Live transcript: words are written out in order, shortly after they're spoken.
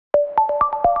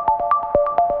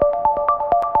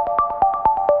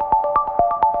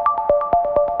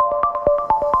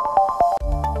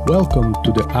Welcome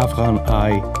to the Afghan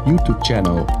Eye YouTube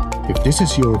channel. If this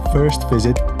is your first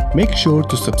visit, make sure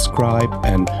to subscribe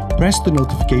and press the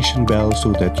notification bell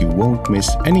so that you won't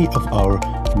miss any of our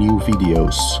new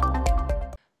videos.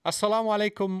 Assalamu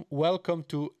alaikum. Welcome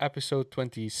to episode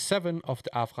 27 of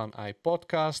the Afghan Eye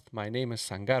podcast. My name is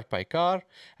Sangar Paykhar,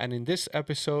 and in this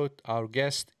episode, our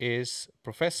guest is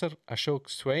Professor Ashok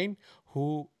Swain,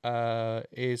 who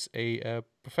is a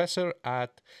professor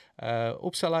at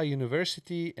Uppsala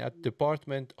University at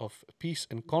Department of Peace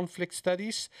and Conflict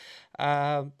Studies.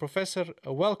 Professor,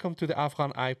 welcome to the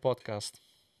Afghan Eye podcast.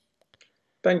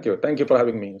 Thank you. Thank you for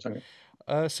having me, Sangar.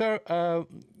 Sir,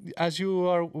 as you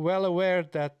are well aware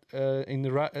that in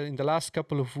the last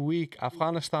couple of weeks,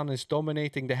 Afghanistan is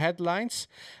dominating the headlines.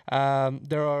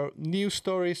 There are news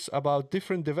stories about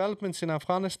different developments in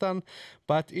Afghanistan,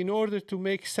 but in order to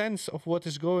make sense of what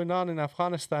is going on in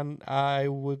Afghanistan, I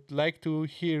would like to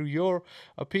hear your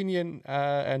opinion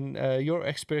and your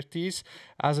expertise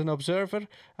as an observer.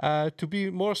 To be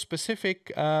more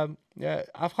specific,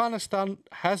 Afghanistan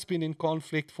has been in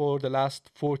conflict for the last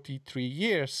 43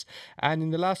 years. And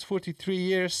in the last 43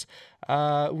 years,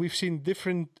 we've seen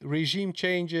different regime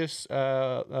changes.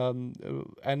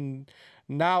 And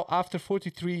now, after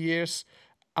 43 years,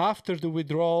 after the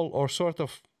withdrawal, or sort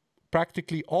of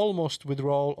practically almost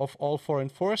withdrawal of all foreign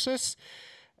forces,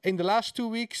 in the last 2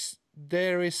 weeks,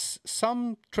 there is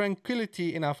some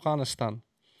tranquility in Afghanistan.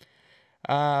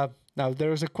 Now,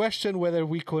 there is a question whether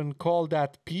we can call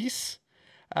that peace.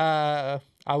 I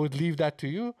would leave that to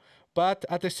you. But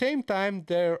at the same time,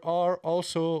 there are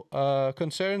also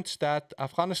concerns that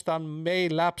Afghanistan may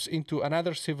lapse into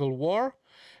another civil war,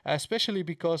 especially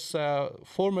because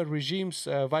former regime's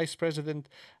Vice President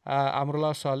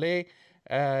Amrullah Saleh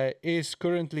is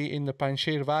currently in the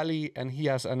Panjshir Valley, and he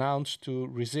has announced to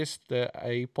resist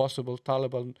a possible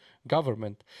Taliban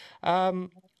government.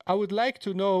 I would like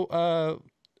to know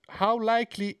how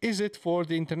likely is it for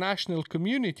the international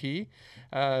community,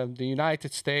 the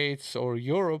United States or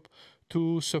Europe,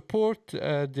 to support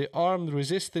the armed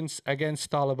resistance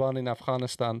against Taliban in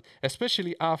Afghanistan,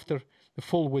 especially after the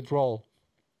full withdrawal?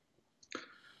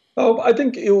 I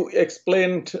think you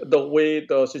explained the way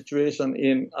the situation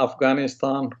in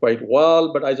Afghanistan quite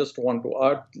well, but I just want to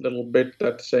add a little bit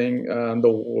that saying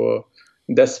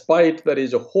despite there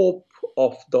is a hope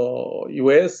of the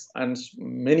US and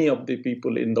many of the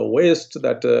people in the West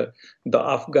that the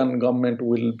Afghan government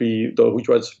will be, which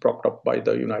was propped up by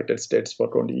the United States for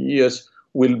 20 years,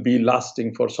 will be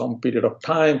lasting for some period of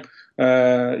time.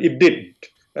 It didn't.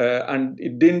 And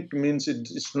it didn't means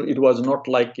it was not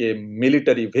like a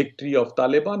military victory of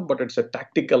Taliban, but it's a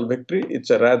tactical victory. It's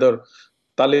a rather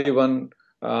Taliban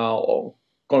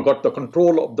got the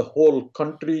control of the whole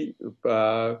country,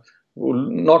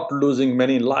 not losing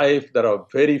many lives. There are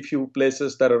very few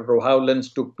places that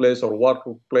violence took place or war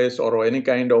took place or any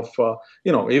kind of,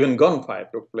 even gunfire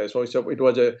took place. So it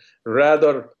was a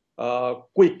rather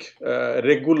quick,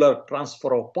 regular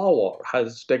transfer of power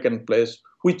has taken place,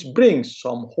 which brings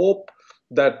some hope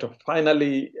that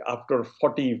finally, after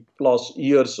 40 plus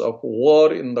years of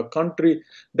war in the country,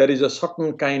 there is a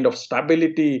certain kind of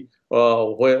stability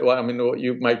where,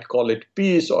 you might call it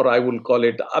peace, or I will call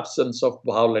it absence of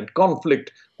violent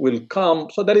conflict will come.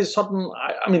 So there is certain,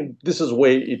 this is the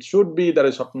way it should be. There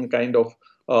is certain kind of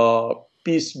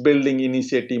peace building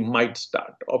initiative might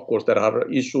start. Of course, there are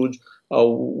issues.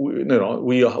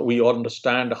 We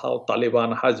understand how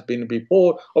Taliban has been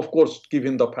before. Of course,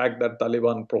 given the fact that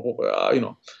Taliban,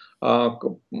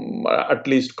 at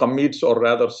least commits or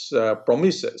rather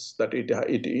promises that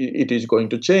it is going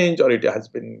to change, or it has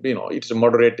been, it's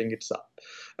moderating itself.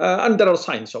 And there are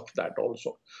signs of that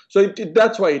also. So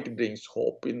that's why it brings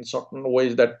hope in certain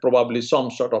ways that probably some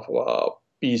sort of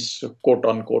peace, quote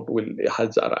unquote,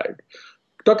 has arrived.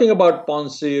 Talking about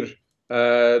Panjshir,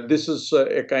 this is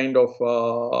a kind of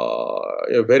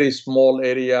a very small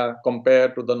area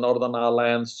compared to the Northern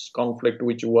Alliance conflict,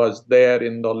 which was there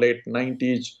in the late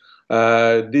 90s.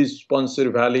 This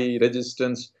Panjshir Valley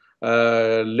resistance,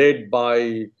 led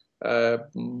by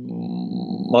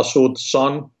Masood's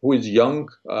son, who is young,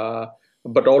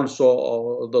 but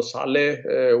also the Saleh,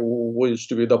 who used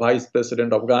to be the vice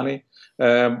president of Ghani.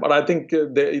 But I think,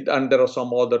 and there are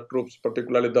some other troops,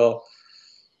 particularly the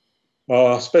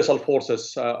special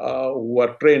forces who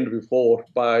were trained before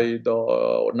by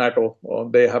the NATO.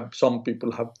 Some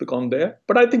people have gone there.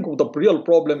 But I think the real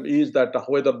problem is that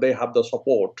whether they have the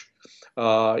support.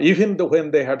 Even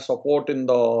when they had support in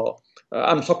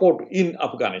support in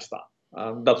Afghanistan.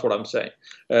 That's what I'm saying.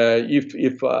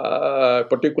 If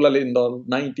particularly in the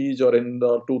 90s or in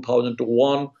the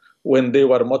 2001, when they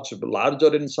were much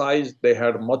larger in size. They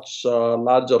had much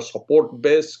larger support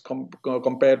base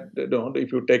compared,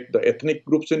 if you take the ethnic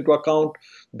groups into account.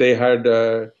 They had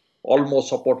almost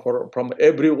support from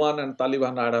everyone, and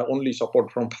Taliban had only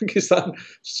support from Pakistan.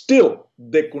 Still,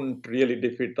 they couldn't really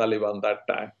defeat Taliban that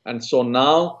time. And so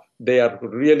now they are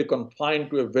really confined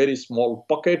to a very small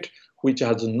pocket, which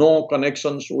has no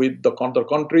connections with the other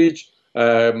countries.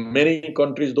 Many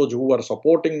countries, those who were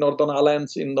supporting Northern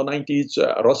Alliance in the 90s,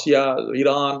 Russia,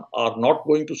 Iran, are not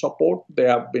going to support. They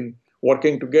have been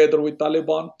working together with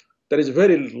Taliban. There is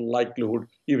very likelihood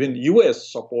even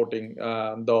US supporting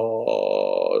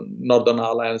the Northern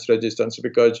Alliance resistance,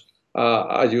 because,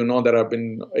 as you know, there have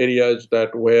been areas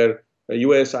that where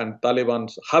US and Taliban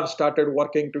have started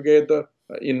working together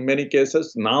in many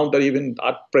cases. Now they're even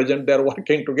at present they're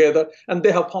working together, and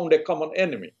they have found a common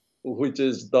enemy, which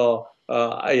is the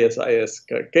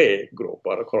ISIS-K group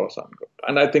or Khorasan group.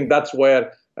 And I think that's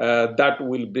where that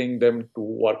will bring them to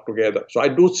work together. So I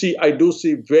do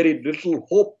see very little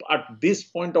hope at this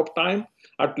point of time,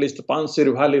 at least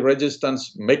Panjshir Valley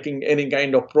resistance making any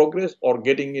kind of progress or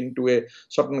getting into a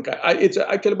certain kind.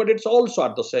 But it's also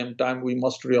at the same time we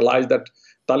must realize that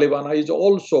Taliban is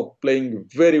also playing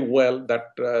very well,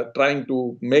 that trying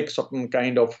to make certain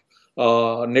kind of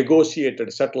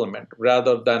negotiated settlement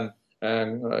rather than,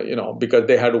 because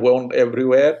they had won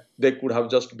everywhere, they could have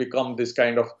just become this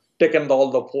kind of taken all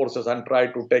the forces and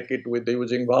tried to take it with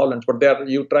using violence. But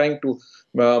you trying to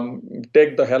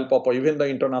take the help of even the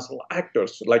international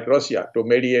actors like Russia to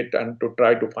mediate and to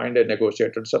try to find a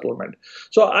negotiated settlement.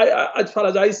 So as far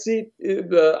as I see,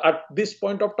 at this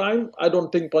point of time, I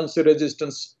don't think Panjshir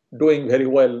resistance doing very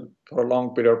well for a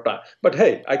long period of time. But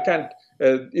hey, I can't.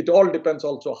 It all depends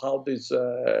also how this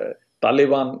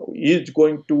Taliban is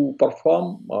going to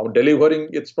perform, delivering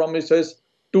its promises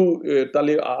to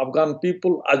Afghan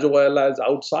people as well as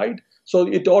outside. So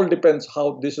it all depends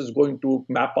how this is going to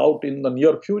map out in the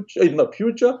near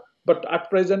future. But at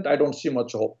present, I don't see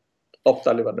much hope of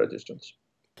Taliban resistance.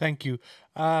 Thank you.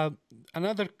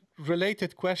 Another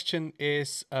related question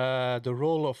is the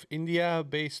role of India,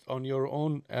 based on your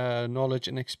own knowledge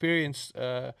and experience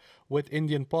with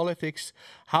Indian politics.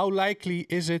 How likely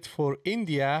is it for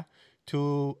India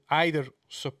to either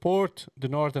support the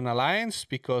Northern Alliance,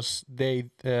 because they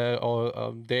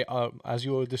are, as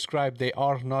you described, they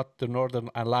are not the Northern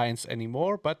Alliance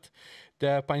anymore, but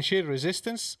the Panjshir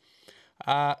resistance?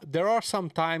 There are some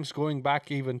times going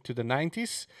back even to the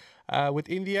 90s with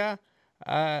India.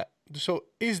 So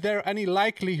is there any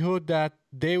likelihood that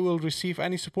they will receive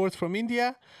any support from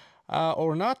India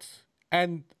or not?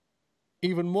 And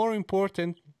even more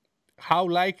important, how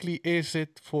likely is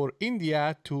it for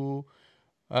India to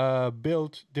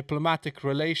build diplomatic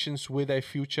relations with a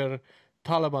future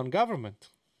Taliban government?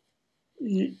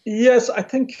 Yes, I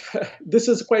think this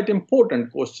is quite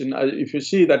important question. If you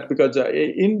see that, because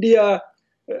India,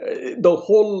 the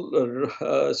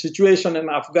whole situation in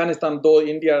Afghanistan, though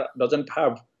India doesn't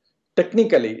have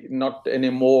technically not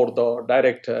anymore the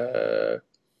direct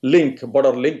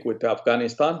border link with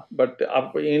Afghanistan, but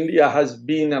India has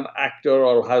been an actor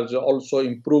or has also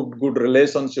improved good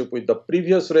relationship with the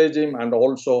previous regime and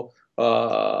also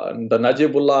the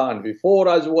Najibullah and before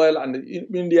as well. And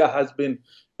India has been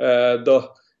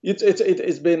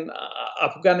it's been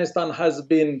Afghanistan has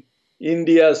been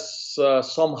India's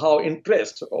somehow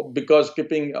interest, because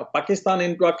keeping Pakistan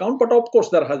into account, but of course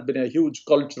there has been a huge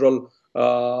cultural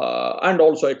and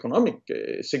also economic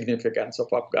significance of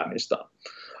Afghanistan.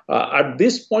 At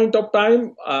this point of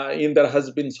time, there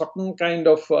has been certain kind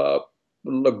of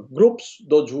groups,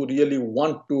 those who really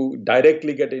want to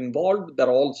directly get involved. There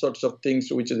are all sorts of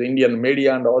things which is Indian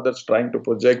media and others trying to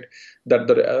project that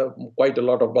there quite a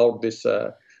lot about this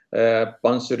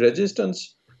Panjshir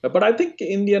resistance. But I think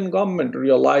Indian government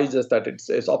realizes that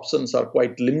its options are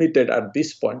quite limited at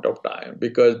this point of time,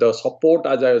 because the support,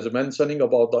 as I was mentioning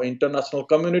about the international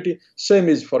community, same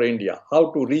is for India.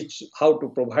 How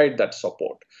to provide that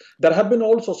support. There have been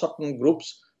also certain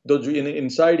groups, those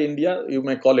inside India, you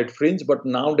may call it fringe, but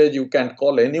nowadays you can't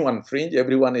call anyone fringe.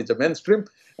 Everyone is a mainstream.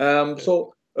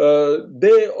 So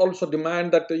they also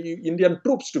demand that the Indian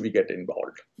troops to be get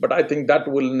involved. But I think that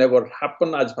will never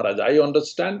happen as far as I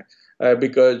understand.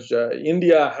 Because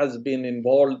India has been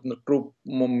involved in the troop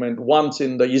movement once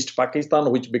in the East Pakistan,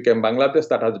 which became Bangladesh.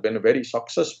 That has been a very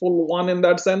successful one in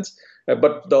that sense.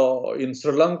 But in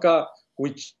Sri Lanka,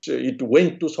 which it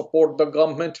went to support the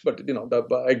government, but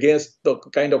against the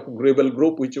kind of rebel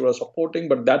group which we were supporting,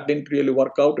 but that didn't really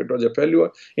work out. It was a failure.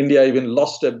 India even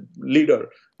lost a leader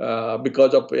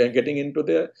because of getting into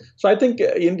there. So I think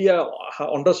India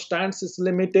understands its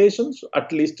limitations,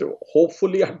 at least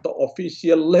hopefully at the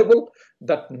official level,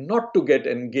 that not to get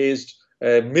engaged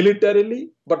militarily,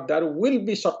 but there will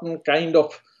be certain kind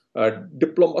of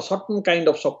certain kind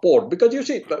of support, because you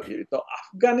see the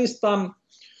Afghanistan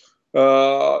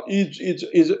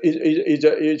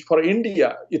is for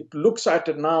India. It looks at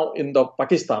it now in the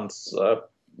Pakistan's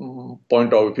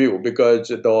point of view,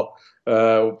 because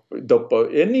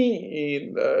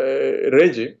any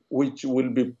regime which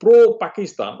will be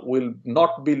pro-Pakistan will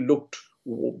not be looked,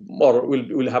 or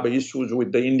will have issues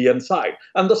with the Indian side.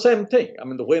 And the same thing, I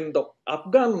mean, when the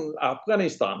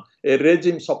Afghanistan, a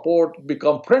regime support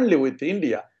become friendly with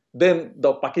India, then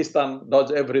the Pakistan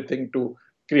does everything to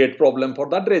create problem for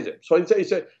that regime. So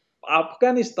it's a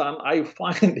Afghanistan, I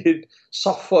find it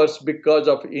suffers because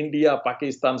of India,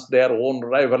 Pakistan's their own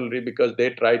rivalry, because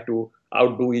they try to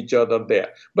outdo each other there.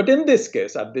 But in this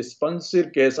case, at this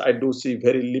Pansir case, I do see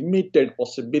very limited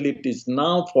possibilities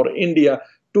now for India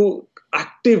to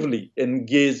actively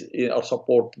engage in, or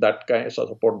support that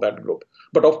group.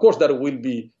 But of course, there will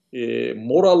be a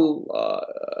moral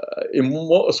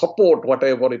support,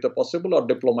 whatever is possible, or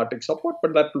diplomatic support,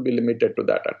 but that will be limited to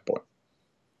that at point.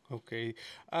 Okay.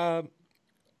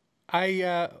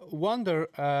 I wonder,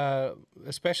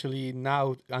 especially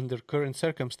now under current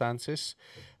circumstances,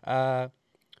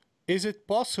 is it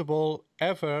possible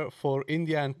ever for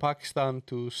India and Pakistan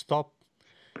to stop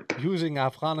using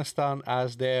Afghanistan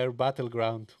as their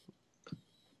battleground?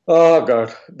 Oh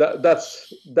God,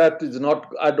 that is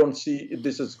not. I don't see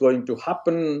this is going to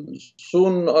happen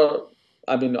soon.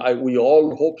 I mean, we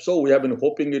all hope so. We have been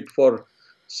hoping it for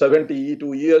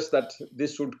 72 years that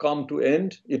this should come to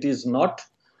end. It is not.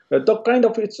 The kind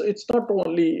of it's not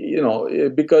only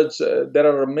because there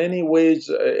are many ways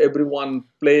everyone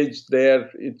plays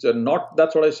there. It's not.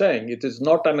 That's what I'm saying. It is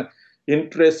not an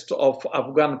interest of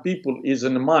Afghan people is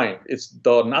in mind. It's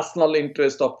the national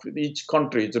interest of each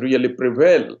country is really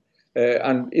prevail.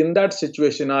 And in that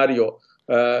scenario,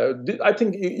 I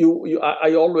think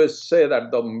I always say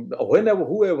that whenever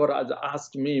whoever has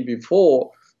asked me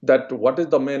before that what is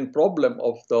the main problem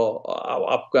of the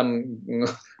Afghan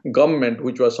government,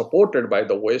 which was supported by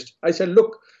the West, I said,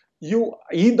 look, you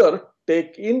either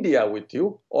take India with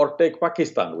you or take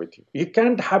Pakistan with you. You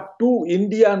can't have two,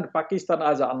 India and Pakistan,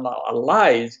 as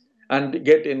allies and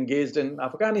get engaged in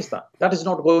Afghanistan. That is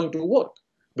not going to work,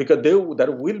 because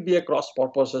there will be a cross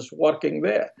purposes working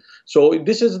there. So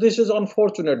this is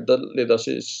unfortunate, the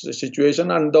situation.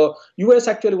 And the US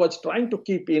actually was trying to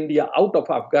keep India out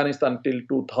of Afghanistan till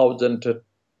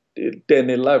 2010,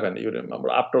 11, you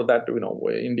remember. After that,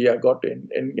 India got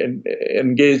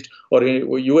engaged, or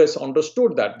US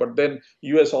understood that, but then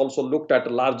US also looked at a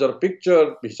larger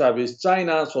picture vis-a-vis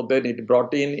China, so then it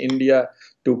brought in India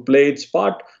to play its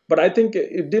part. But I think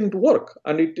it didn't work,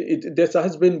 and this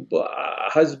has been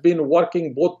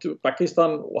working. Both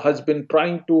Pakistan has been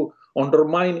trying to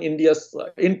undermine India's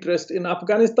interest in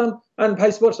Afghanistan, and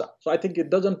vice versa. So I think it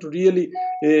doesn't really,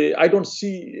 I don't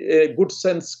see a good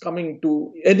sense coming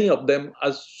to any of them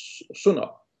as sooner.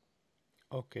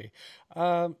 Okay.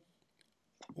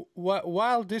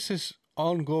 While this is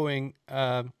ongoing,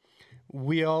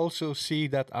 we also see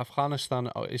that Afghanistan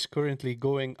is currently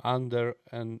going under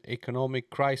an economic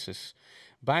crisis.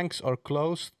 Banks are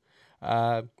closed.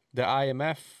 The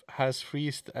IMF has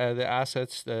freezed the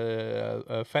assets.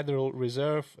 The Federal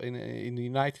Reserve in the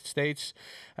United States,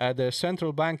 the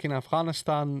central bank in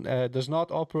Afghanistan does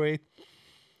not operate.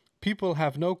 People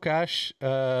have no cash.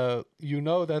 You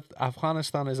know that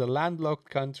Afghanistan is a landlocked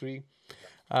country.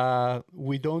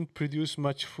 We don't produce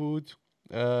much food.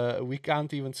 We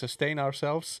can't even sustain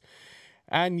ourselves.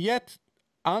 And yet,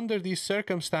 under these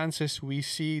circumstances, we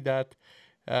see that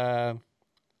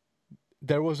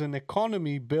there was an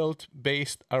economy built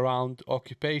based around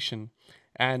occupation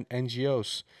and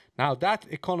NGOs. Now that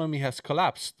economy has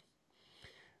collapsed.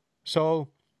 So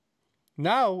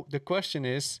now the question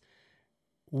is,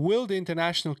 will the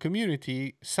international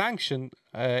community sanction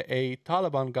a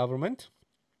Taliban government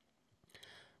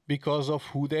because of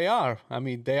who they are? I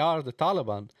mean, they are the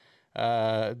Taliban.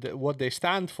 What they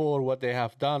stand for, what they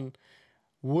have done.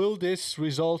 Will this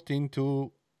result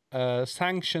into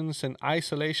sanctions and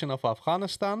isolation of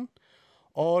Afghanistan?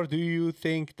 Or do you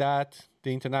think that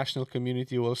the international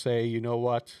community will say, you know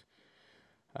what,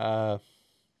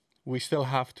 we still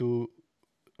have to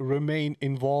remain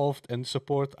involved and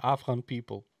support Afghan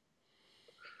people?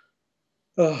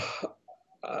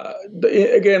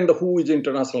 again, the who is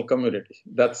international community?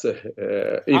 That's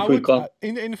if we can't.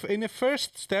 In the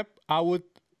first step, I would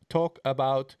talk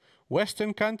about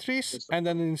Western countries, and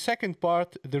then in the second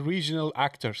part, the regional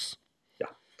actors.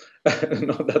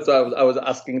 No, that's why I was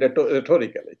asking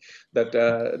rhetorically that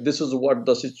this is what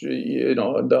the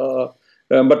situation,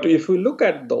 but if we look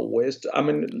at the West, I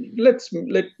mean, let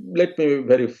me be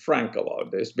very frank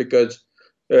about this, because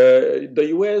the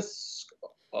US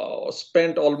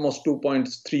spent almost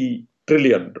 $2.3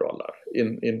 trillion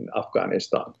in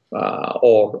Afghanistan,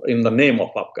 or in the name of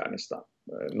Afghanistan.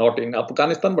 Not in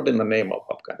Afghanistan, but in the name of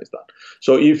Afghanistan.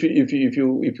 So if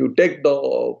you take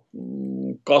the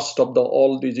cost of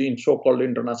all these so-called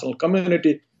international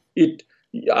community, if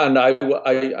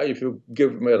you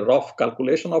give me a rough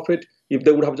calculation of it, if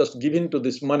they would have just given to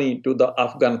this money to the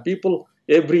Afghan people,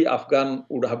 every Afghan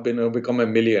would have become a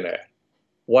millionaire.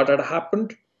 What had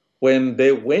happened when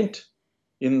they went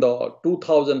in the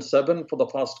 2007 for the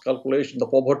first calculation, the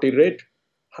poverty rate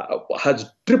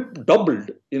has doubled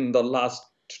in the last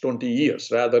 20 years.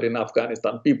 Rather, in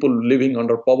Afghanistan, people living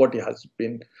under poverty has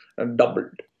been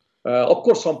doubled. Of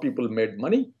course, some people made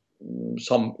money.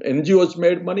 Some NGOs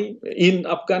made money in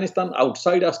Afghanistan,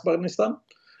 outside Afghanistan.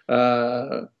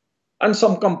 And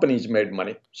some companies made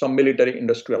money. Some military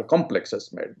industrial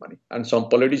complexes made money. And some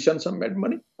politicians have made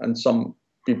money. And some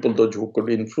people, those who could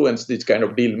influence this kind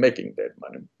of deal making, made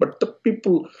money. But the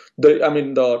people, but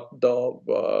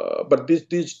these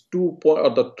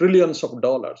the trillions of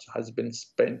dollars has been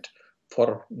spent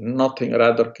for nothing,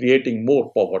 rather creating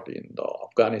more poverty in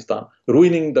Afghanistan,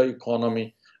 ruining the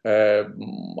economy,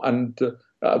 and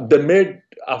they made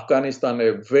Afghanistan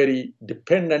a very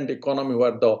dependent economy,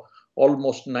 where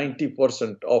almost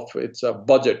 90% of its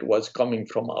budget was coming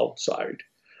from outside.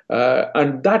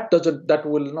 And that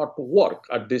will not work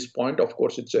at this point. Of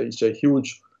course, it's a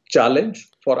huge challenge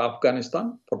for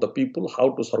Afghanistan, for the people, how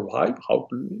to survive, how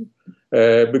to live,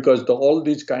 because all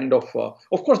these kind of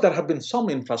course, there have been some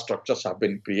infrastructures have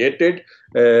been created,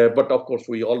 but of course,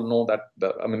 we all know that,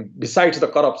 besides the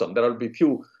corruption, there will be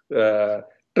few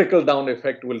trickle-down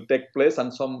effect will take place,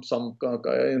 and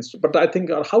but I think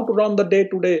how to run the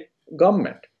day-to-day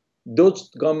government. Those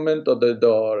government or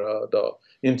the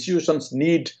institutions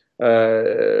need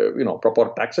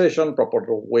proper taxation, proper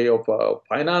way of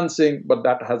financing, but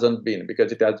that hasn't been,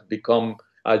 because it has become,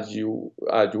 as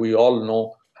we all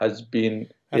know, has been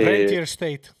a rentier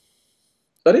state.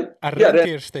 Sorry?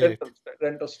 Rentier state.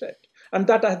 Rental state. And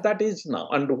that is now.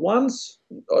 And once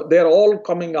they're all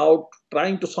coming out,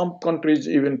 some countries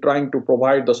even trying to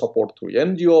provide the support through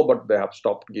NGO, but they have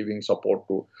stopped giving support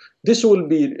to. This will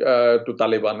be to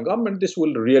Taliban government. This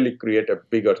will really create a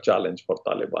bigger challenge for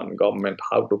Taliban government,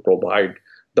 how to provide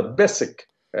the basic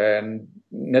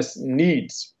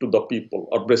needs to the people,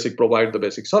 or provide the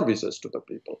basic services to the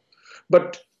people.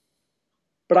 But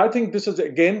I think this is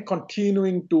again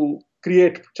continuing to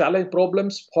create challenge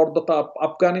problems for the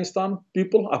Afghan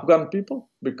people,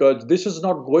 because this is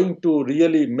not going to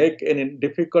really make any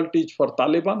difficulties for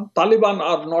Taliban. Taliban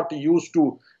are not used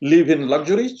to live in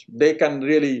luxuries. They are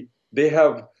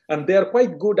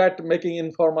quite good at making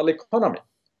informal economy.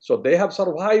 So they have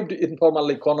survived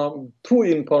through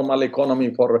informal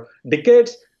economy for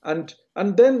decades, and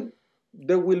then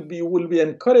will be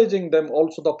encouraging them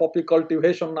also. The poppy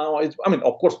cultivation now is,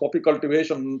 of course, poppy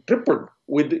cultivation tripled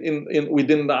within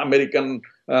the American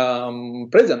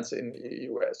presence in the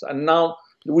US, and now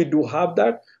we do have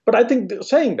that. But I think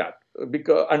saying that,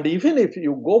 and even if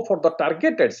you go for the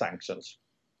targeted sanctions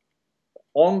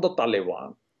on the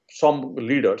Taliban, some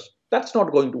leaders, that's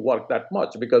not going to work that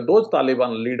much, because those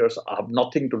Taliban leaders have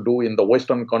nothing to do in the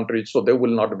Western countries, so they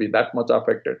will not be that much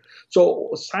affected.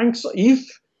 So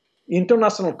if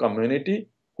international community,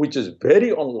 which is very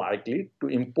unlikely to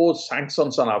impose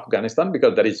sanctions on Afghanistan,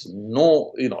 because there is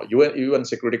no, UN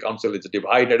Security Council is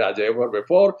divided as ever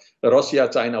before. Russia,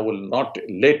 China will not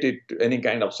let it any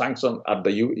kind of sanction at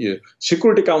the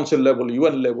Security Council level,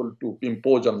 UN level, to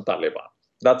impose on Taliban.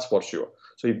 That's for sure.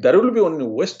 So if there will be only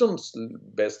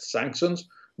Western-based sanctions,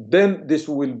 then this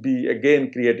will be again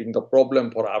creating the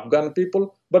problem for Afghan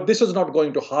people. But this is not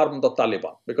going to harm the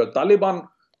Taliban, because Taliban,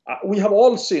 we have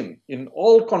all seen in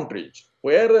all countries,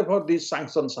 wherever these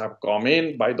sanctions have come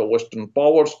in by the Western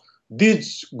powers,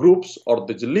 these groups or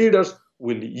these leaders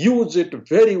will use it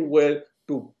very well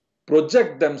to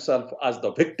project themselves as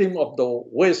the victim of the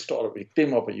West or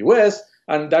victim of the US,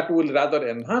 and that will rather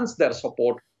enhance their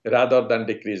support rather than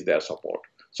decrease their support.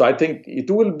 So I think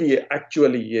it will be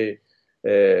actually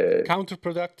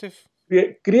counterproductive,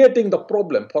 creating the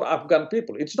problem for Afghan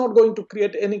people. It's not going to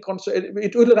create any concern.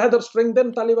 It will rather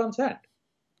strengthen Taliban's hand.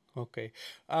 Okay.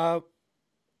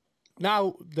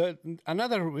 Now,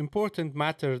 another important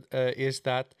matter is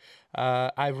that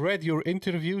I've read your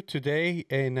interview today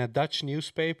in a Dutch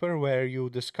newspaper where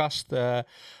you discussed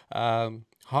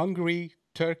Hungary,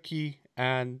 Turkey,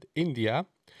 and India.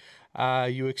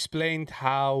 You explained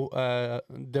how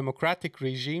democratic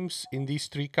regimes in these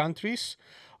three countries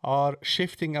are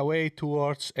shifting away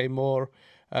towards a more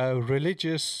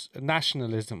religious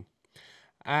nationalism,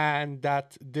 and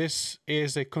that this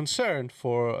is a concern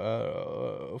for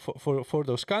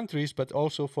those countries, but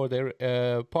also for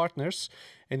their partners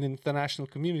in the international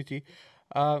community.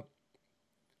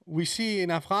 We see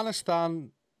in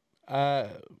Afghanistan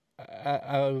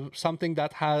something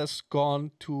that has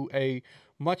gone to a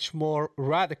much more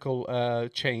radical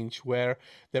change, where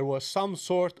there was some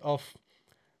sort of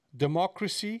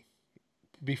democracy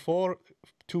before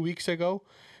 2 weeks ago,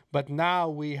 but now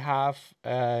we have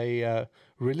a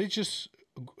religious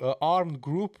armed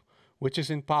group which is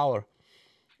in power.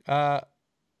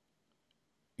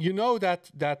 You know that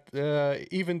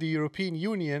even the European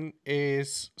Union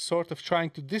is sort of trying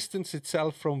to distance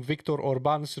itself from Viktor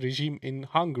Orban's regime in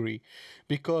Hungary,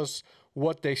 because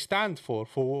what they stand for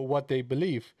what they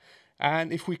believe.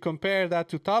 And if we compare that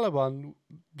to Taliban,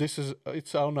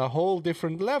 it's on a whole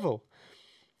different level.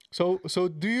 So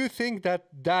do you think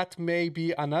that may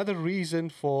be another reason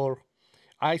for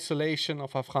isolation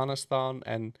of Afghanistan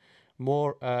and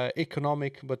more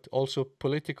economic but also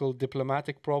political,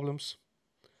 diplomatic problems?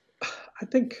 I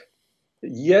think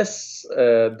yes,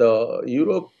 the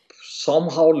Europe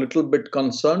somehow little bit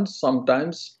concerned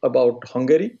sometimes about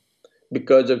Hungary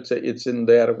because it's in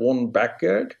their own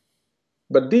backyard.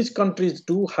 But these countries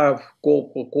do have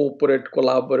cooperate,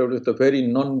 collaborate with the very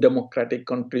non-democratic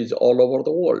countries all over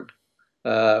the world.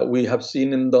 We have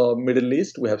seen in the Middle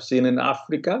East, we have seen in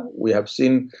Africa, we have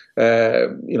seen,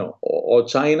 or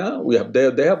China.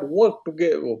 They have worked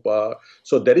together.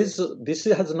 So this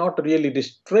has not really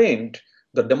restrained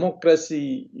the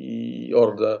democracy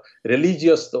or the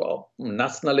religious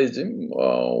nationalism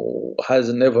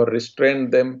has never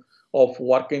restrained them of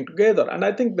working together. And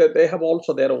I think that they have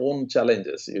also their own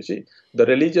challenges. You see, the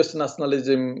religious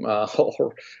nationalism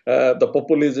or the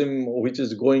populism which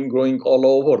is growing all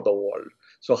over the world.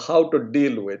 So how to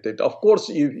deal with it? Of course,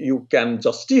 you can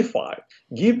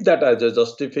give that as a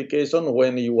justification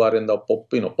when you are in the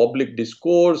public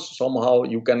discourse. Somehow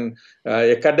you can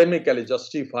academically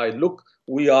justify, look,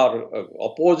 we are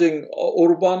opposing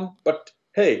Orban, but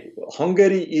hey,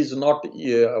 Hungary is not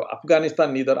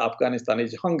Afghanistan, neither Afghanistan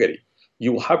is Hungary.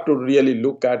 You have to really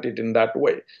look at it in that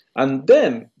way. And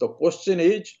then the question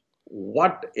is,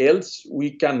 what else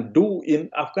we can do in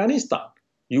Afghanistan?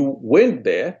 You went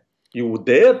there, you were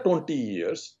there 20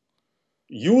 years,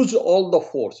 used all the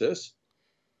forces,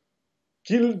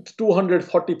 killed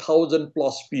 240,000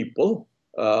 plus people.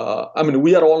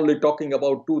 We are only talking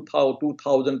about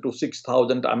 2,000 to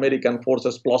 6,000 American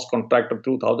forces plus contractor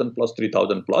 2,000 plus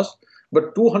 3,000 plus,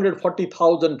 but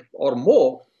 240,000 or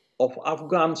more of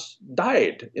Afghans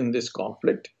died in this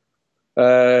conflict.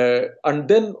 And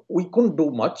then we couldn't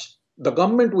do much. The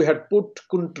government we had put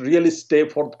couldn't really stay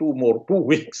for 2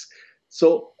 weeks.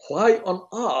 So why on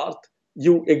earth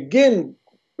you again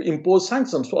impose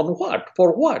sanctions on what?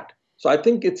 For what? So I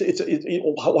think what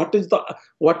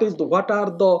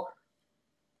are the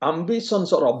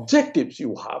ambitions or objectives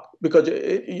you have? Because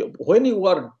when you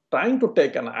are trying to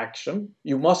take an action,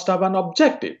 you must have an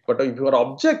objective. But if your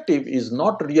objective is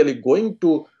not really going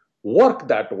to work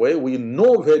that way, we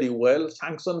know very well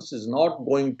sanctions is not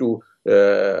going to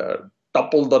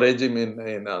topple the regime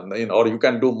or you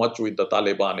can do much with the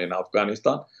Taliban in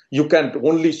Afghanistan. You can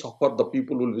only suffer, the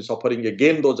people will be suffering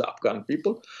again, those Afghan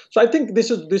people. So I think this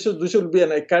will be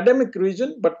an academic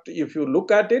reason, but if you look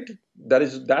at it,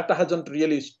 that hasn't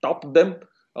really stopped them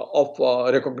of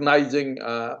recognizing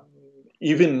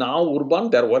even now Urban.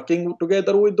 They're working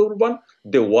together with Urban.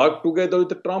 They work together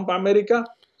with Trump's America.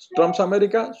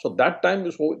 So that time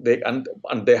is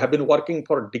they have been working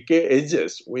for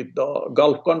ages with the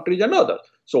Gulf countries and others.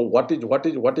 So what is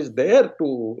there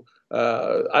to?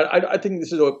 I think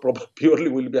this is purely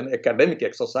will be an academic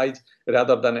exercise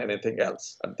rather than anything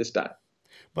else at this time.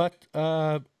 But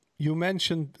you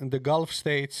mentioned the Gulf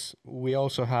states. We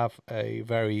also have a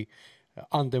very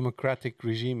undemocratic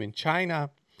regime in China.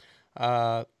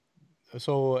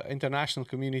 So international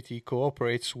community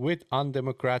cooperates with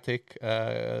undemocratic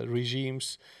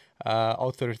regimes,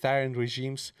 authoritarian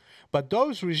regimes. But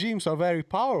those regimes are very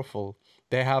powerful.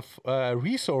 They have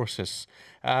resources.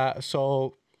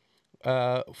 So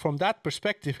from that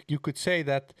perspective, you could say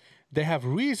that they have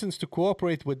reasons to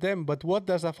cooperate with them. But what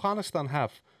does Afghanistan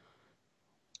have?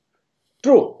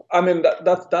 True. I mean,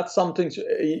 that's something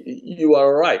you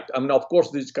are right. I mean, of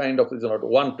course, this kind of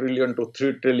 1 trillion to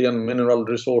 3 trillion mineral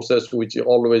resources, which are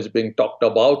always being talked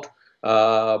about.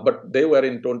 But they were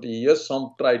in 20 years.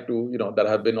 Some try to, there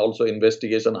have been also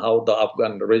investigation how the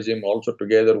Afghan regime also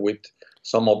together with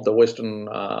some of the Western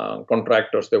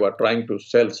contractors, they were trying to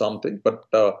sell something. But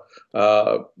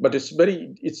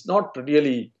it's not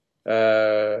really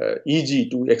easy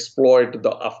to exploit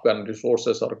the Afghan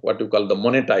resources, or what you call the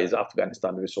monetize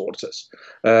Afghanistan resources,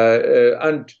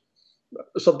 and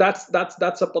so that's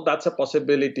a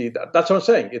possibility. That's what I'm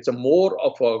saying. It's a more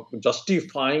of a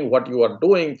justifying what you are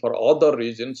doing for other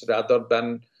regions rather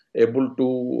than able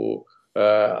to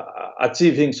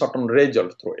achieving certain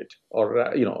result through it,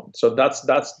 or so that's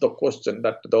the question,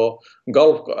 that the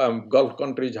Gulf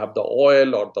countries have the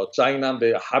oil, or the China,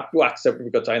 they have to accept,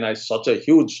 because China is such a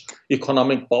huge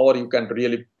economic power. You can't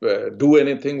really do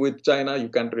anything with China. You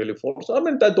can't really force. I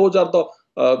mean, those are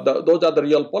the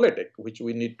real politics which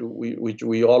we need to which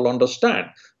we all understand.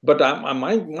 But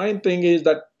my thing is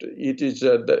that it is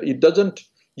it doesn't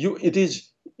you it is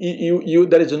you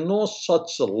there is no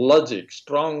such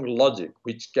strong logic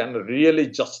which can really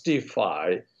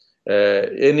justify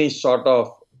any sort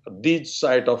of these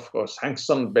side of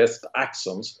sanction based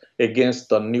actions against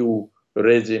the new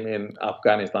regime in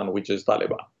Afghanistan, which is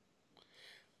Taliban.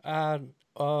 And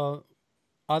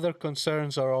other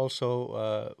concerns are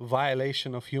also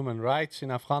violation of human rights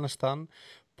in Afghanistan,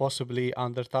 possibly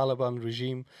under Taliban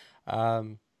regime.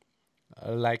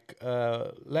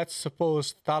 Let's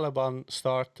suppose Taliban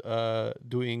start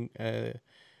doing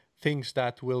things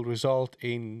that will result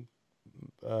in,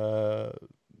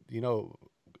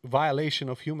 violation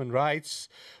of human rights,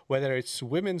 whether it's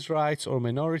women's rights or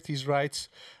minorities' rights.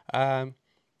 And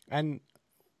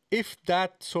if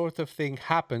that sort of thing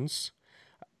happens,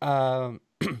 do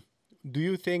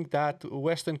you think that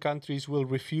Western countries will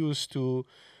refuse to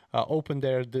open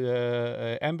their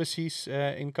embassies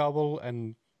in Kabul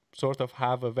and sort of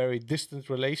have a very distant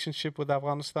relationship with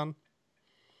Afghanistan?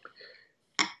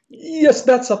 Yes,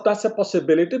 that's a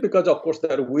possibility, because of course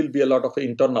there will be a lot of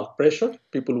internal pressure.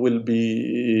 People will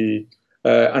be,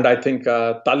 and I think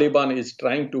Taliban is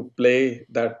trying to play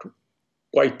that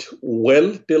quite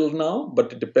well till now,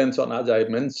 but it depends on, as I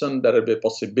mentioned, there will be a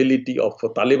possibility of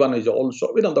Taliban is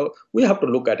also, we have to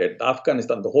look at it.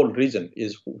 Afghanistan, the whole region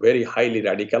is very highly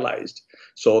radicalized.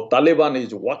 So Taliban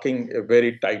is walking a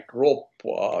very tight rope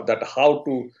that how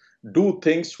to do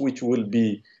things which will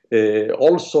be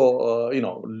also,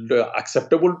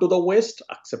 acceptable to the West,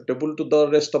 acceptable to the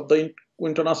rest of the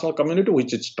international community,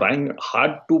 which is trying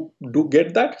hard to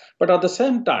get that, but at the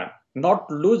same time,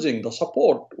 not losing the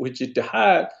support which it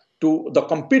had to the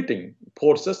competing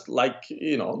forces like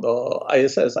the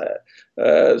ISS.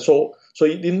 So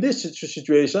in this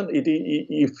situation,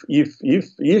 if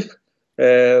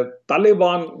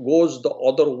Taliban goes the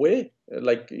other way,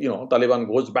 Taliban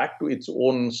goes back to its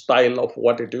own style of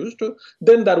what it used to,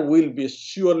 then there will be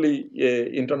surely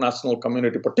international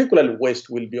community, particularly West,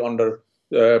 will be under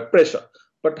pressure.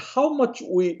 But how much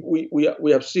we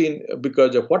have seen,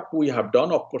 because of what we have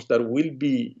done, of course, there will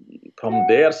be from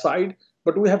their side,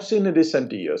 but we have seen in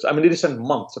recent years, in recent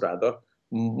months rather,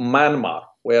 Myanmar,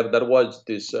 where there was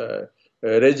this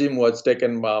regime was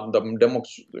taken,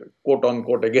 the quote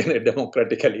unquote, again, a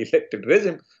democratically elected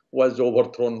regime was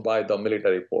overthrown by the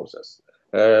military forces.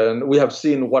 And we have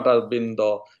seen what has been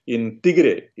in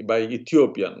Tigray by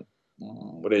Ethiopian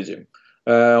regime.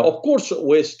 Of course,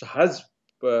 West has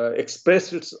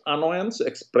expressed its annoyance,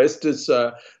 expressed its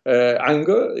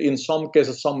anger. In some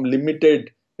cases, some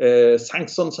limited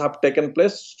sanctions have taken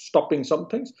place, stopping some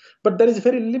things. But there is a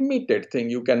very limited thing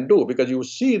you can do, because you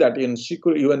see that in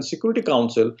UN Security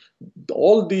Council,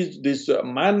 all this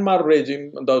Myanmar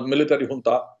regime, the military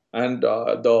junta, and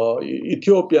the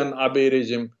Ethiopian Abiy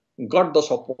regime got the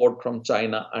support from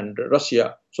China and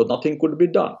Russia, so nothing could be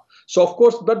done. So, of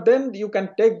course, but then you can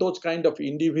take those kind of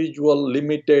individual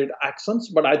limited actions,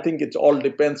 but I think it all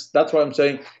depends. That's why I'm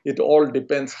saying it all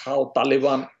depends how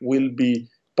Taliban will be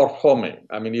performing.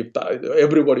 If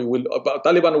everybody will,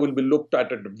 Taliban will be looked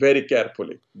at it very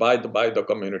carefully by the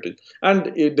community,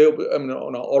 and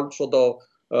also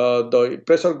the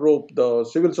pressure group, the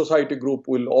civil society group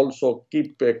will also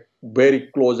keep a very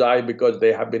close eye, because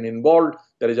they have been involved.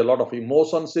 There is a lot of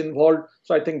emotions involved.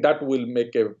 So I think that will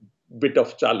make a bit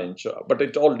of challenge, but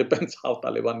it all depends how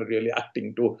Taliban really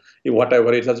acting to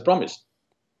whatever it has promised.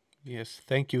 Yes,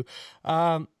 thank you.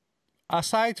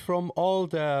 Aside from all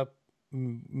the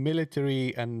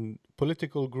military and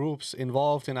political groups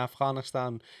involved in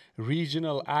Afghanistan,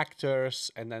 regional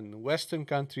actors, and then Western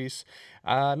countries.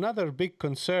 Another big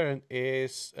concern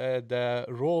is the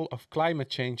role of climate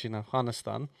change in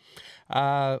Afghanistan.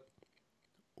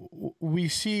 We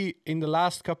see in the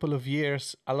last couple of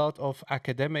years a lot of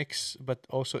academics, but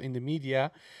also in the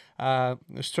media,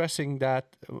 stressing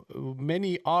that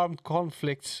many armed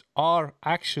conflicts are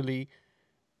actually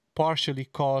partially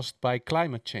caused by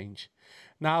climate change.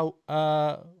 Now,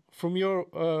 from your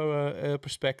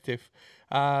perspective,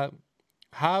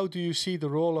 how do you see the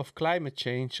role of climate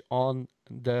change on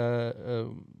the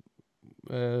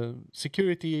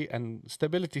security and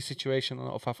stability situation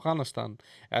of Afghanistan,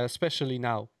 especially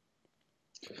now?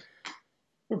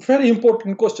 Very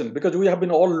important question, because we have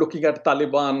been all looking at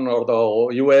Taliban or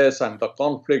the US and the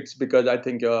conflicts, because I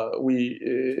think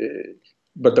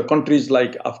but the countries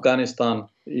like Afghanistan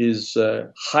is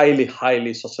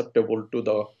highly susceptible to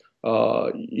the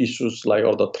issues like,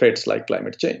 or the threats like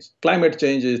climate change. Climate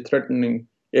change is threatening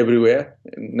everywhere,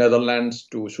 in Netherlands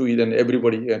to Sweden,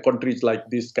 everybody, countries like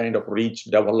this kind of rich,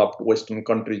 developed Western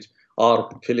countries are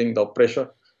feeling the pressure.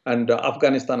 And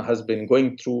Afghanistan has been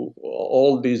going through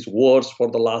all these wars for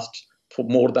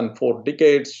more than 4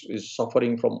 decades, is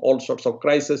suffering from all sorts of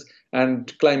crises,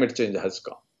 and climate change has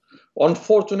come.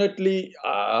 Unfortunately,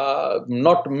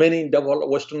 not many developed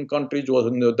Western countries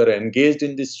that are engaged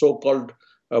in this so-called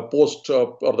post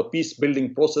or the peace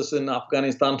building process in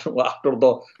Afghanistan after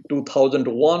the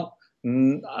 2001.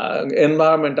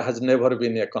 Environment has never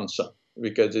been a concern,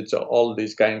 because it's all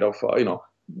these kind of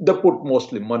they put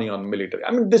mostly money on military.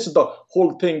 I mean, this is the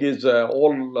whole thing is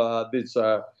this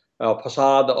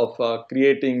facade of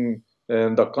creating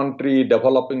the country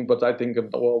developing, but I think,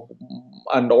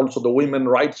 and also the women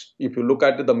rights. If you look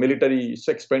at the military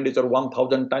expenditure,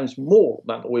 1,000 times more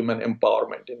than women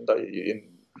empowerment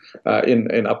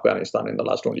in Afghanistan in the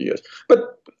last 20 years.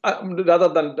 But rather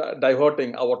than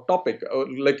diverting our topic,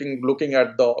 looking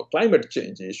at the climate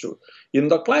change issue, in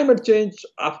the climate change,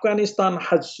 Afghanistan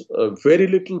has very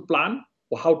little plan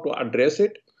how to address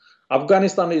it.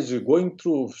 Afghanistan is going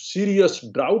through serious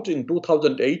drought. In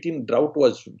 2018, drought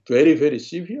was very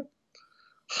severe.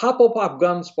 Half of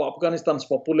Afghanistan's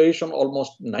population,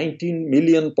 almost 19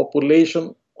 million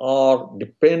population, are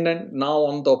dependent now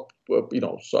on the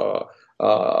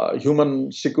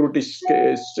human security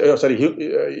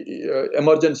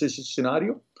emergency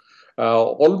scenario.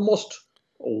 Almost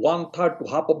 1/3 to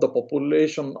half of the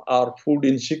population are food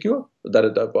insecure.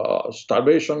 That the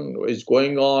starvation is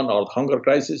going on, or hunger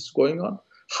crisis is going on.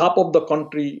 Half of the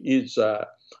country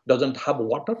doesn't have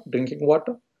water, drinking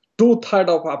water. 2/3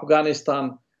 of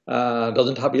Afghanistan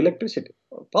doesn't have electricity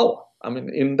or power. I mean,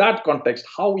 in that context,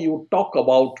 how you talk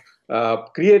about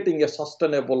creating a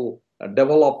sustainable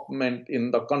development in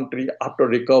the country after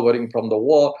recovering from the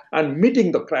war and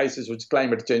meeting the crisis which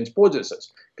climate change poses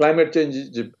us. Climate change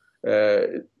is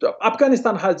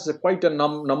Afghanistan has quite a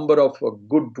number of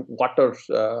good waters.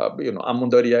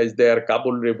 Amundaria is there,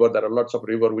 Kabul River. There are lots of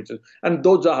river and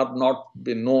those have not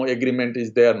been. No agreement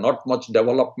is there. Not much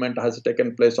development has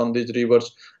taken place on these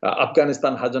rivers.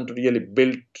 Afghanistan hasn't really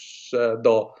built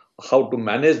how to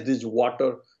manage this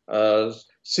water.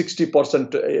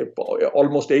 60%,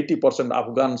 almost 80%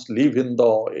 Afghans live in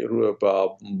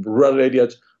the rural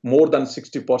areas. More than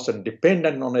 60%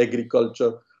 dependent on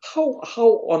agriculture.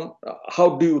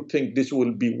 How do you think this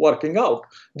will be working out?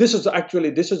 This is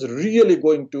really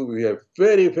going to be a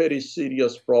very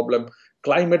serious problem.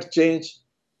 Climate change,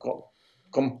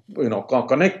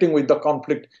 connecting with the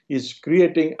conflict is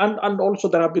creating, and also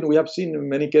we have seen in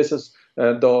many cases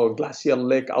the glacial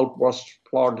lake outburst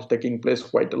flood taking place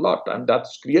quite a lot, and that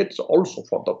creates also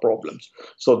for the problems.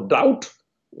 So drought,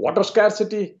 water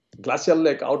scarcity, glacial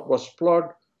lake outburst flood,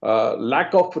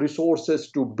 lack of resources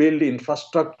to build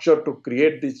infrastructure to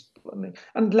create this,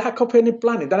 and lack of any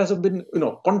planning. There has been,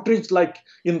 countries like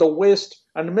in the West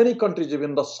and many countries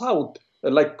even in the South,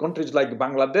 like countries like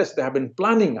Bangladesh, they have been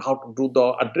planning how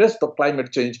to address the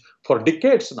climate change for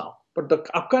decades now. But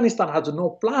Afghanistan has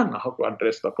no plan how to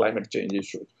address the climate change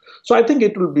issues. So I think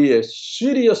it will be a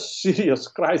serious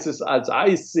crisis as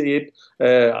I see it,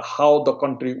 how the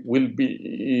country will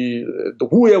be,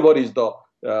 whoever is the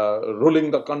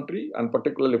ruling the country, and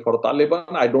particularly for Taliban.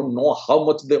 I don't know how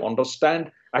much they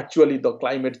understand actually the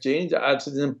climate change as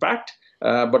its impact,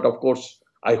 but of course,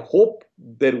 I hope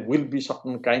there will be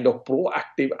certain kind of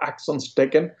proactive actions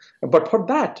taken. But for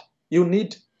that, you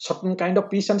need certain kind of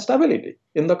peace and stability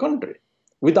in the country.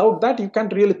 Without that, you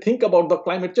can't really think about the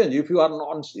climate change. If you are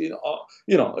not,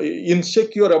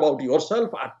 insecure about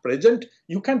yourself at present,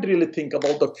 you can't really think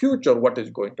about the future, what is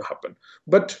going to happen.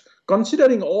 But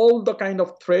considering all the kind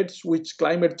of threats which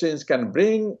climate change can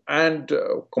bring, and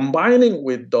combining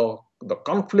with the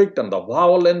conflict and the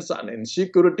violence and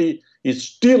insecurity, is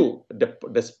still,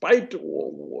 despite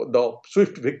the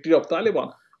swift victory of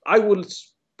Taliban, I will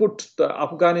put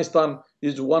Afghanistan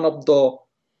is one of the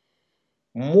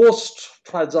most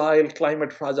fragile,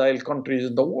 climate fragile countries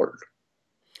in the world.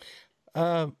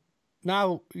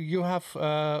 Now, you have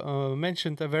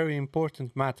mentioned a very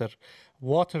important matter,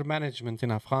 water management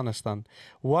in Afghanistan.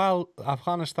 While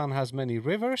Afghanistan has many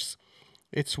rivers,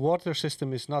 its water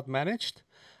system is not managed.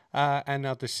 And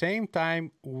at the same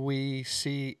time, we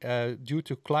see, due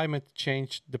to climate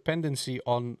change, dependency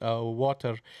on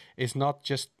water is not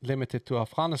just limited to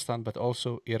Afghanistan, but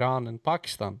also Iran and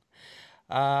Pakistan.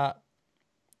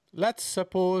 Let's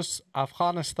suppose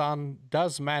Afghanistan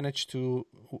does manage to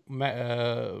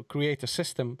create a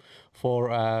system for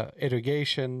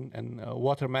irrigation and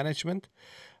water management.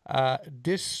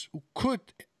 This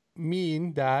could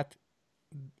mean that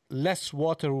less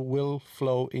water will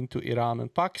flow into Iran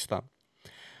and Pakistan.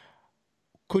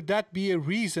 Could that be a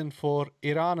reason for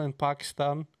Iran and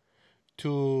Pakistan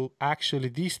to actually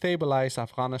destabilize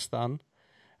Afghanistan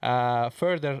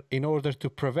further in order to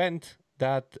prevent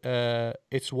that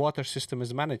its water system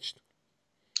is managed?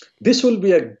 This will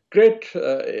be a great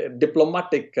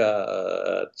diplomatic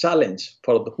challenge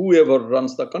for whoever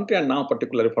runs the country, and now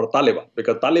particularly for Taliban,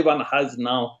 because Taliban has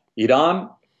now Iran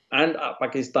and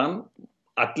Pakistan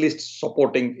at least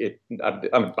supporting it.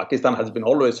 Pakistan has been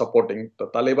always supporting the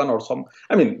Taliban, or some.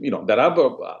 There are.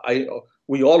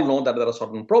 We all know that there are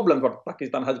certain problems, but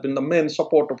Pakistan has been the main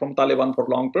supporter from Taliban for a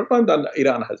long period of time, and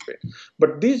Iran has been.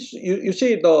 But this, you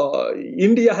see,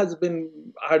 India has been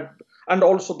and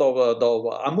also the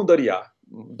Amudarya,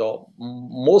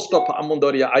 most of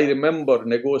Amudarya. I remember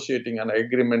negotiating an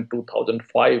agreement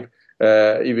 2005,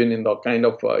 even in the kind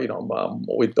of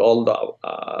with all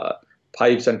the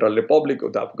 5 Central Republic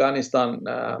of Afghanistan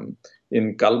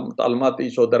in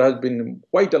Almaty. So there has been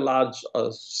quite a large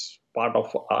part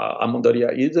of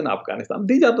Amudarya is in Afghanistan.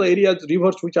 These are the areas,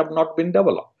 rivers which have not been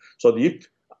developed. So if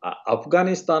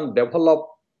Afghanistan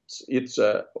develops its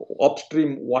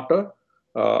upstream water,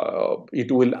 it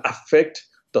will affect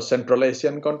the Central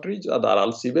Asian countries, the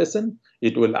Aral Sea Basin.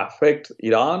 It will affect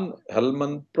Iran,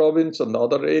 Helmand province, and the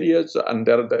other areas. And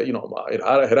there,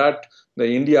 Herat,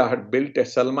 India had built a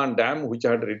Salman Dam, which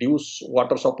had reduced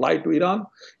water supply to Iran.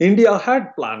 India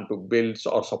had planned to build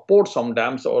or support some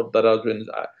dams, or there has been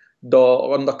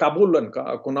on the Kabul and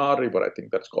Kunar River, I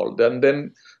think that's called. And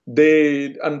then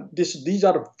these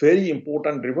are very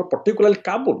important river, particularly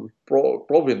Kabul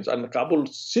province and Kabul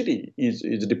city is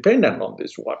dependent on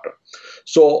this water.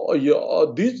 So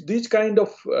these kind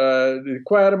of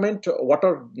requirement,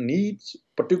 water needs,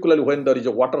 particularly when there is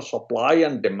a water supply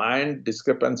and demand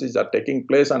discrepancies are taking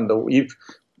place, and if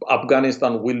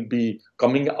Afghanistan will be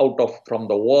coming out from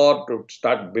the war to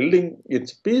start building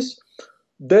its peace,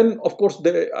 then, of course,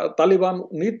 the Taliban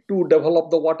need to develop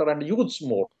the water and use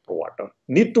more water,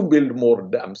 need to build more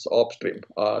dams upstream,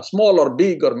 small or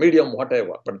big or medium,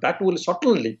 whatever. But that will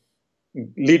certainly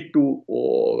lead to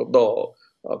the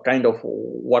kind of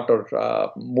water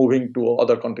moving to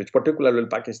other countries, particularly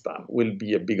Pakistan, will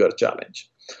be a bigger challenge.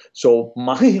 So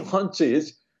my hunch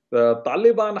is the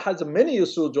Taliban has many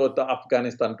issues with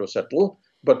Afghanistan to settle,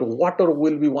 but water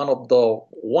will be one of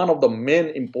the main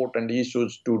important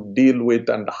issues to deal with,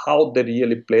 and how they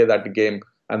really play that game,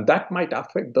 and that might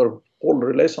affect the whole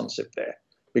relationship there,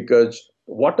 because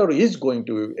water is going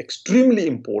to be extremely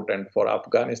important for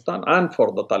Afghanistan and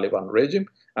for the Taliban regime,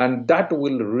 and that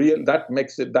will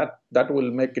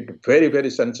make it very, very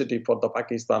sensitive for the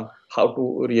Pakistan how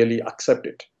to really accept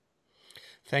it.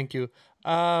 Thank you.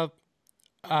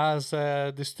 As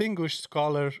a distinguished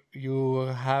scholar, you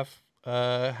have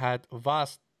had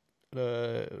vast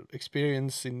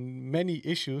experience in many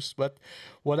issues, but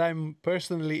what I'm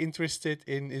personally interested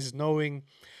in is knowing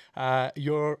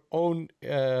your own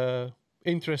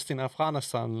interest in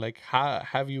Afghanistan. Like,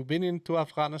 have you been into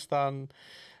Afghanistan?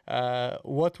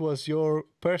 What was your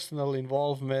personal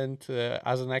involvement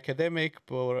as an academic,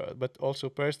 but also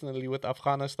personally with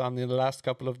Afghanistan in the last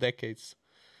couple of decades?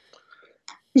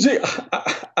 See,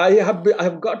 I have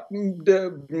got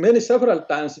several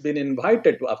times been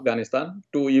invited to Afghanistan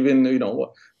to even,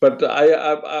 but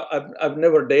I've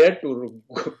never dared to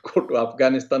go to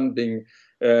Afghanistan.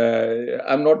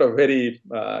 I'm not a very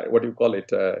what do you call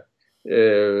it,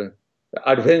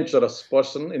 adventurous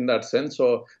person in that sense.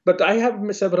 So, but I have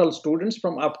several students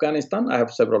from Afghanistan. I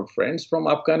have several friends from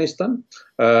Afghanistan.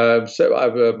 So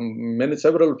I've many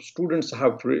several students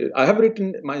have. I have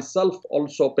written myself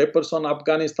also papers on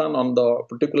Afghanistan, on the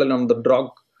particularly on the drug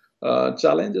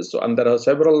challenges. So, and there are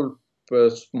several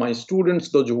my students,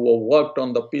 those who have worked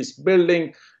on the peace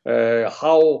building,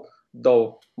 how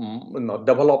the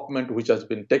development which has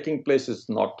been taking place is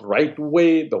not right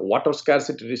way. The water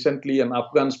scarcity. Recently, an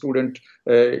Afghan student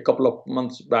a couple of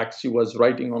months back, she was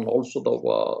writing on also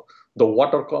the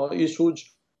water issues.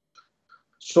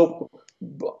 So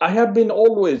I have been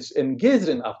always engaged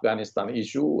in Afghanistan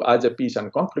issue as a peace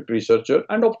and conflict researcher,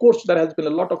 and of course there has been a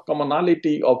lot of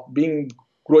commonality of being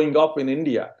growing up in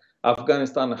India.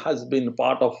 Afghanistan has been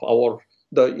part of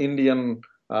the Indian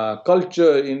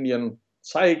culture, Indian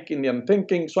psyche, Indian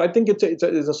thinking. So I think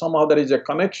somehow there is a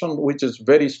connection which is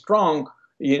very strong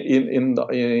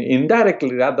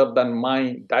indirectly rather than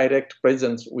my direct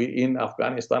presence in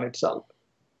Afghanistan itself.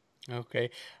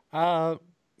 Okay. Uh,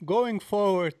 Going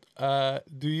forward,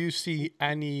 do you see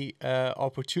any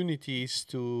opportunities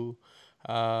to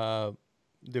uh,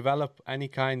 develop any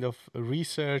kind of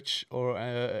research or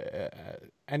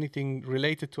anything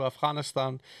related to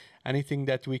Afghanistan? Anything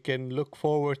that we can look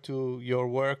forward to your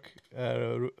work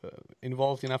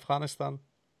involved in Afghanistan?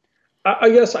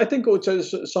 Yes, I think which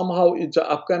is somehow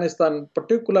Afghanistan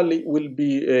particularly will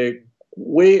be a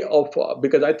way of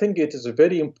because I think it is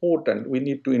very important. We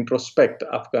need to introspect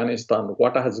Afghanistan,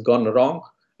 what has gone wrong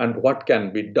and what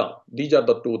can be done. These are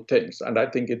the two things, and I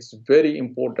think it's very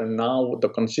important now. The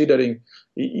considering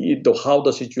how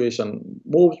the situation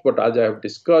moves, but as I have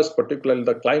discussed, particularly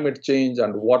the climate change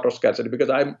and water scarcity, because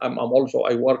I'm also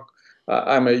I work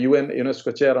I'm a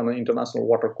UNESCO chair on international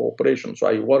water cooperation. So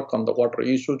I work on the water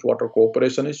issues, water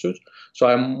cooperation issues. So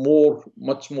I'm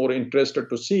much more interested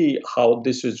to see how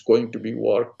this is going to be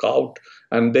worked out.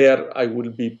 And there I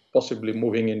will be possibly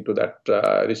moving into that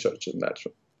research in that.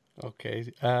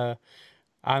 Okay.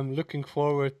 I'm looking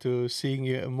forward to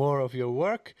seeing more of your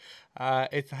work.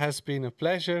 It has been a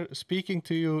pleasure speaking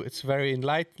to you. It's very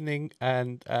enlightening.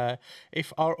 And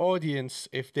if our audience,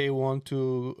 if they want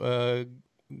to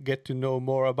get to know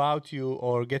more about you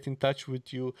or get in touch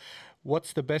with you,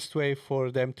 what's the best way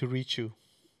for them to reach you?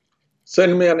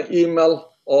 Send me an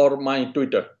email or my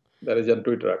Twitter. There is a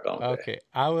Twitter account there. Okay,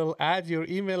 I will add your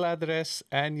email address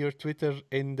and your Twitter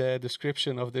in the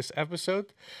description of this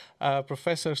episode.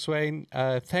 Professor Swain,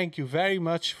 thank you very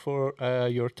much for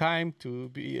your time.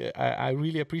 I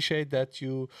really appreciate that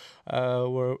you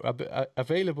were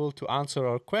available to answer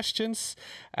our questions,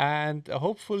 and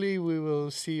hopefully we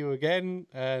will see you again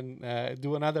and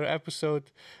do another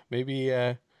episode. Maybe.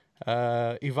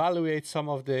 Evaluate some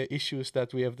of the issues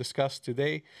that we have discussed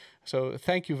today. So,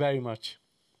 thank you very much.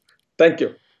 Thank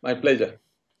you. My Okay. pleasure.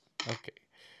 Okay.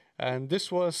 And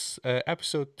this was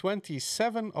episode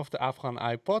 27 of the Afghan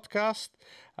Eye podcast.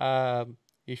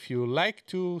 If you like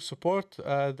to support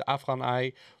the Afghan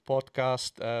Eye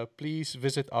podcast, please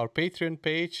visit our Patreon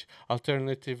page.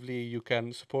 Alternatively, you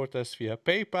can support us via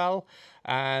PayPal,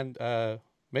 and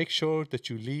make sure that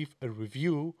you leave a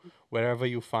review wherever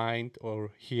you find or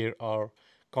hear our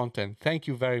content. Thank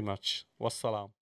you very much. Wassalam.